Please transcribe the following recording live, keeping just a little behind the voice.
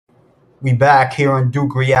We back here on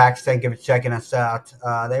Duke Reacts. Thank you for checking us out.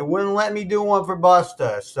 They wouldn't let me do one for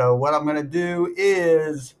Busta, so what I'm gonna do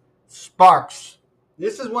is Sparks.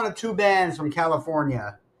 This is one of two bands from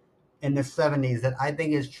California in the '70s that I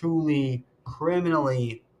think is truly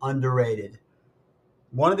criminally underrated.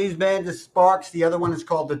 One of these bands is Sparks. The other one is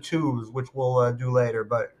called The Tubes, which we'll do later.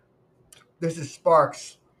 But this is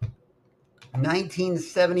Sparks,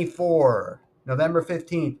 1974, November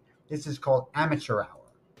 15th. This is called Amateur Hour.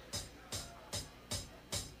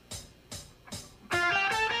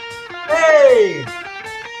 Hey!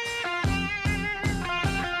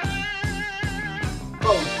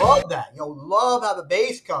 Oh, love that. Love how the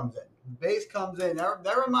bass comes in. The bass comes in.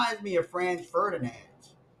 That reminds me of Franz Ferdinand.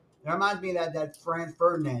 That reminds me of that Franz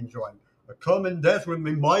Ferdinand joint. Come and dance with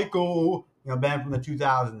me, Michael. Band from the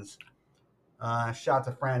 2000s. Shout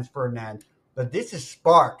to Franz Ferdinand. But this is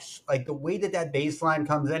Sparks. Like, the way that bass line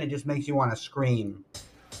comes in, it just makes you want to scream.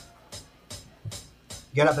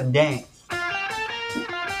 Get up and dance.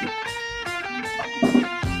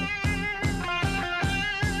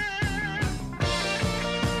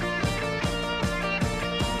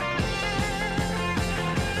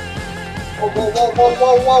 Whoa, whoa, whoa,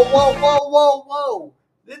 whoa, whoa, whoa, whoa, whoa, whoa.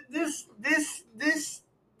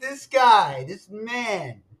 This guy, this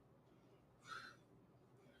man,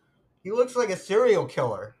 he looks like a serial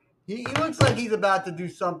killer. He looks like he's about to do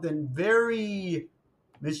something very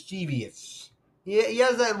mischievous. He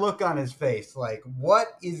has that look on his face, like, what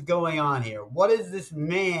is going on here? What is this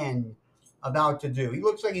man about to do? He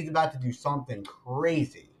looks like he's about to do something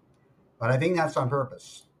crazy, but I think that's on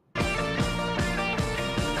purpose.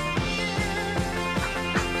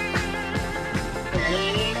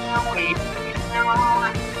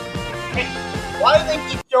 Why do they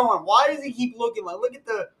keep showing? Why does he keep looking? Like, look at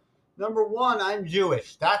the number one. I'm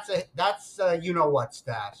Jewish. That's a you know what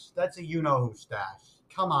stash. That's a you know who stash.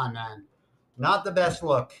 Come on, man. Not the best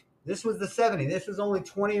look. This was the '70s. This was only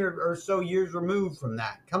 20 or so years removed from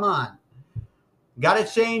that. Come on. Got to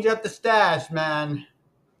change up the stash, man.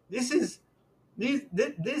 This is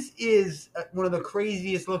one of the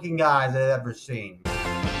craziest looking guys I've ever seen.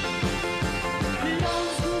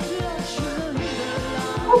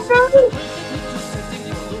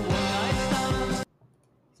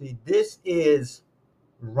 See, this is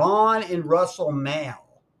Ron and Russell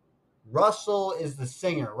Mael. Russell is the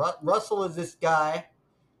singer. Russell is this guy.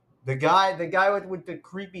 The guy with the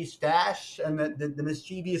creepy stash and the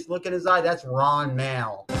mischievous look in his eye, that's Ron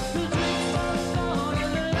Mael.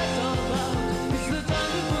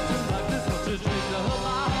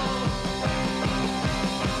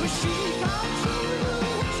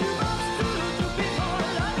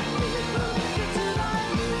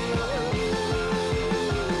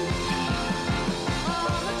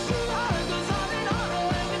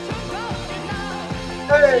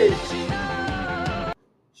 Hey!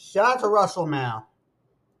 Shout out to Russell Mael.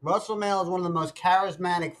 Russell Mael is one of the most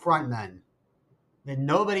charismatic frontmen that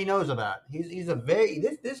nobody knows about. He's a very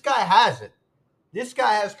this guy has it. This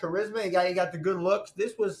guy has charisma. He got the good looks.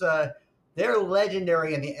 This was they're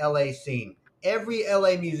legendary in the LA scene. Every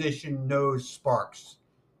LA musician knows Sparks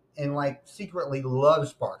and like secretly loves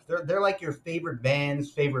Sparks. They're like your favorite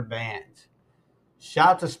band's favorite band. Shout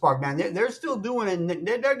out to Spark, man. They're still doing it.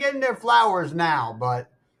 They're getting their flowers now,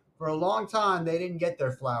 but for a long time, they didn't get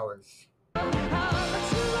their flowers.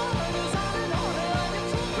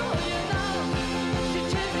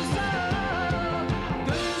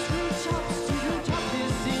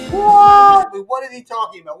 What? What is he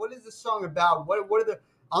talking about? What is the song about? What are the?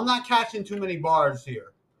 I'm not catching too many bars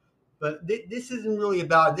here, but this isn't really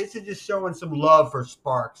about. This is just showing some love for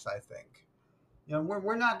Sparks, I think.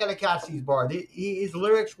 We're not going to catch these bars. His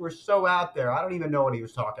lyrics were so out there. I don't even know what he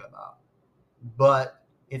was talking about. But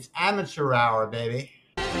it's amateur hour, baby.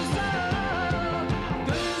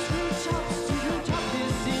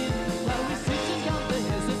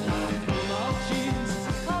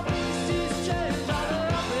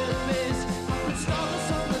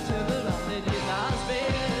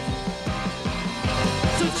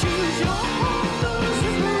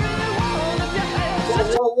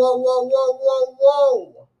 Whoa, whoa, whoa, whoa,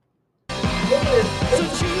 whoa. Look at this.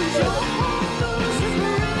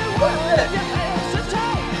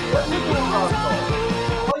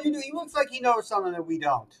 What do you do? He looks like he knows something that we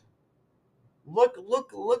don't. Look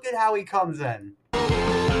at how he comes in.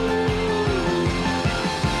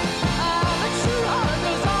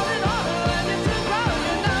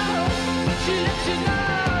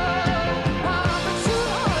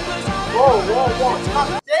 Whoa, whoa, whoa.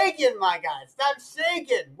 Stop shaking, my guy. Stop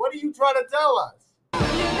shaking. What are you trying to tell us?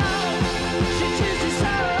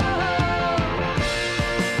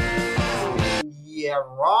 Yeah,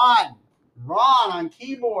 Ron. Ron on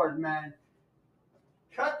keyboard, man.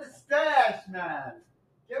 Cut the stash, man.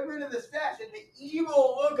 Get rid of the stash and the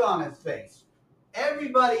evil look on his face.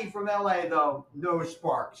 Everybody from LA, though, knows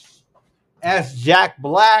Sparks. Ask Jack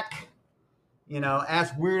Black.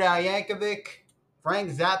 Ask Weird Al Yankovic.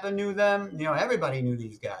 Frank Zappa knew them. Everybody knew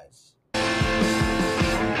these guys.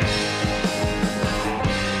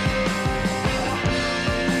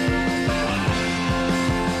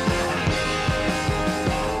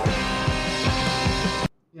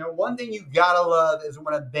 One thing you gotta love is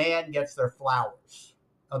when a band gets their flowers.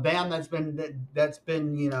 A band that's been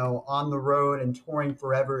on the road and touring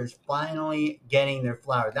forever is finally getting their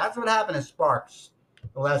flowers. That's what happened to Sparks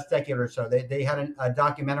the last decade or so. They had a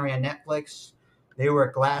documentary on Netflix. They were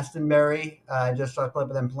at Glastonbury. I just saw a clip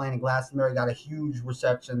of them playing at Glastonbury. Got a huge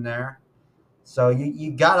reception there. So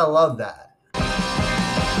you gotta love that.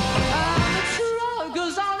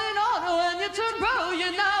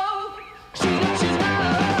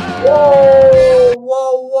 Whoa,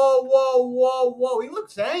 whoa, whoa, whoa, whoa, whoa. He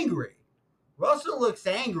looks angry. Russell looks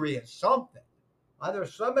angry at something. Either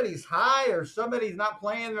somebody's high or somebody's not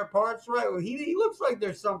playing their parts right. Well, he looks like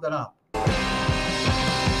there's something up.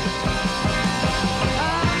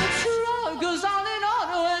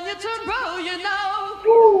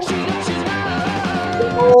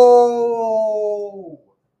 Oh,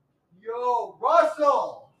 yo,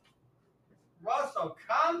 Russell,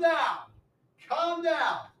 calm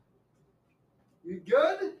down. You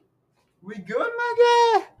good? We good, my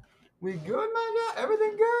guy?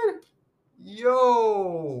 Everything good?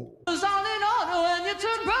 Yo. Okay.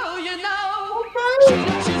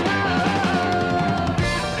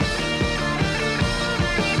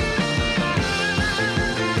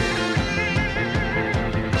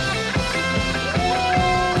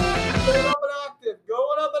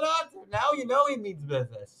 Going up an octave. Now you know he means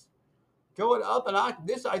business. Going up an octave.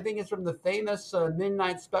 This, I think, is from the famous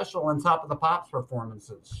Midnight Special on Top of the Pops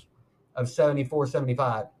performances of 74,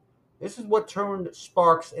 75. This is what turned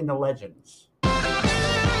Sparks into legends.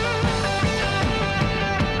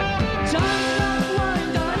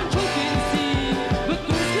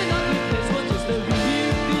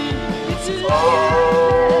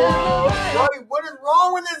 What is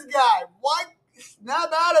wrong with this guy? What? Snap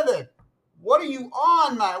out of it. What are you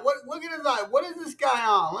on, man? Look at his eye. What is this guy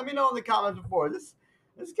on? Let me know in the comments before. This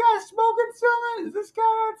guy smoking something? Is this guy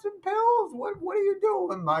on some pills? What are you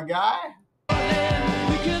doing, my guy?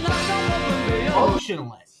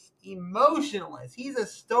 Emotionless. He's a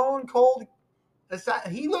stone cold. The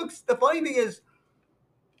funny thing is,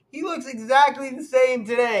 he looks exactly the same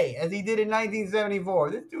today as he did in 1974.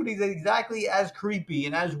 This dude is exactly as creepy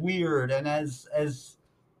and as weird and as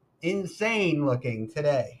insane looking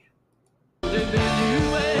today. Look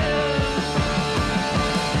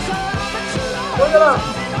at him.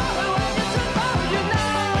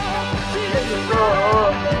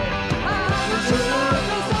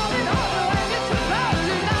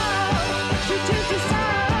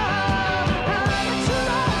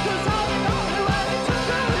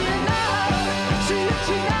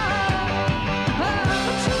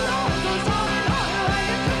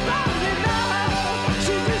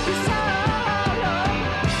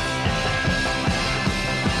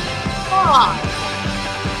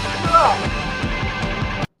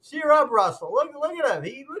 Cheer up, Russell. Look at him.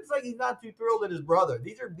 He looks like he's not too thrilled at his brother.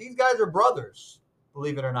 These guys are brothers,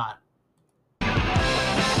 believe it or not.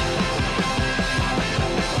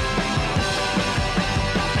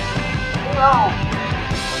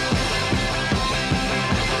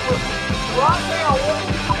 Right now, what are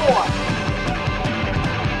you doing?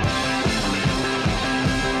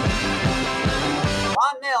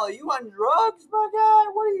 Are you on drugs, my guy?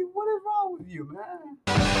 What is wrong with you, man?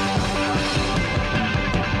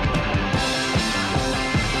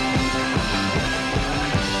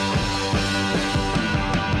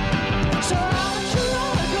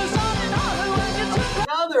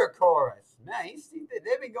 Another chorus. Man,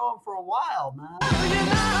 they've been going for a while, man.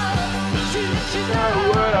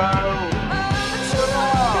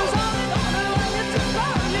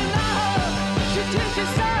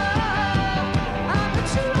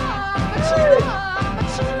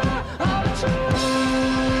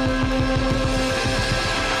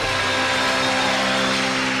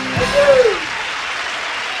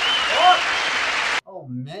 Oh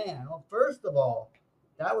man! Well, first of all,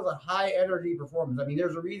 that was a high energy performance. I mean,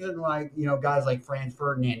 there's a reason, guys like Franz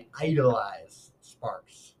Ferdinand idolize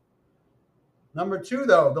Sparks. Number two,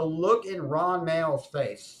 though, the look in Ron Mail's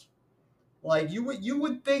face. Like you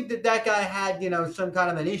would think that guy had some kind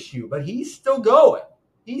of an issue, but he's still going.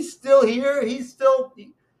 He's still here. Him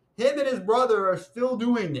and his brother are still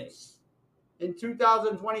doing this in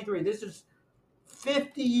 2023. This is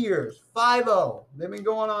 50 years, 5-0. They've been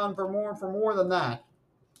going on for more than that.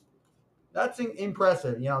 That's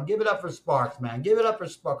impressive. You know, give it up for Sparks, man. Give it up for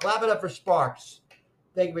Sparks. Clap it up for Sparks.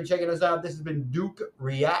 Thank you for checking us out. This has been Duke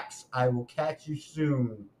Reacts. I will catch you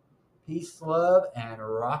soon. Peace, love, and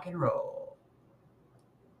rock and roll.